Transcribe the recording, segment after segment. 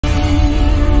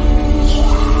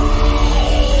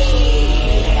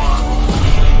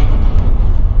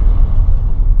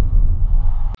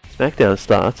Smackdown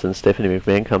starts and Stephanie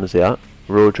McMahon comes out.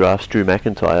 Raw drafts Drew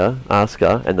McIntyre,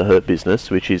 Asuka and the Hurt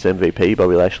Business, which is MVP,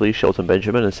 Bobby Lashley, Shelton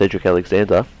Benjamin and Cedric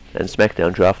Alexander. And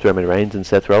Smackdown draft Roman Reigns and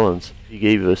Seth Rollins. Big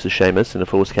E versus Sheamus in a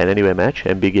Falls Count Anywhere match,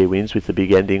 and Big E wins with the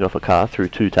big ending off a car through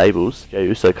 2 tables. Jey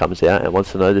Uso comes out and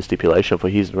wants to know the stipulation for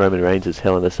his and Roman Reigns'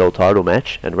 Hell in a Cell title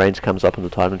match, and Reigns comes up on the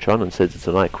Titantron and says it's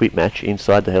a night quit match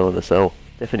inside the Hell in a Cell.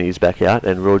 Stephanie is back out,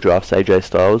 and Raw drafts AJ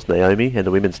Styles, Naomi, and the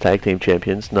women's tag team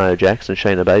champions Nia Jax and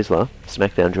Shayna Baszler.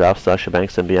 Smackdown drafts Sasha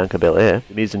Banks and Bianca Belair.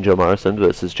 The Miz and John Morrison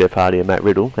versus Jeff Hardy and Matt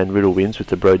Riddle, and Riddle wins with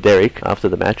the bro Derek. After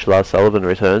the match, Lars Sullivan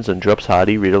returns and drops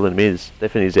Hardy, Riddle and Miz.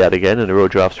 Stephanie's out again, and Raw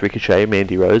drafts Ricochet,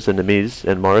 Mandy Rose, and The Miz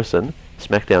and Morrison.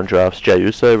 Smackdown drafts Jey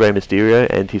Uso, Rey Mysterio,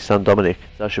 and his son Dominic.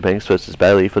 Sasha Banks versus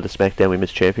Bayley for the Smackdown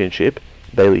Women's Championship.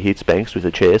 Bayley hits Banks with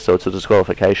a chair, so it's a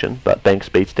disqualification, but Banks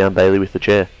beats down Bayley with the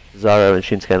chair. Cesaro and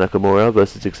Shinsuke Nakamura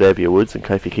versus Xavier Woods and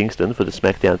Kofi Kingston for the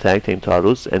Smackdown Tag Team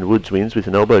titles, and Woods wins with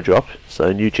an elbow drop,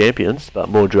 so new champions, but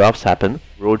more drafts happen.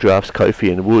 Raw drafts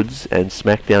Kofi and Woods, and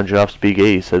Smackdown drafts Big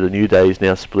E, so the New Day is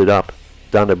now split up.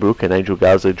 Dana Brooke and Angel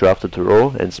Garza drafted to Raw,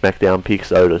 and Smackdown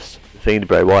picks Otis. The Fiend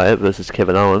Bray Wyatt versus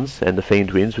Kevin Owens, and the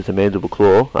Fiend wins with a mandible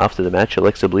claw. After the match,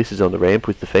 Alexa Bliss is on the ramp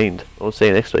with the Fiend. We'll see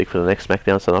you next week for the next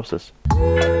Smackdown synopsis.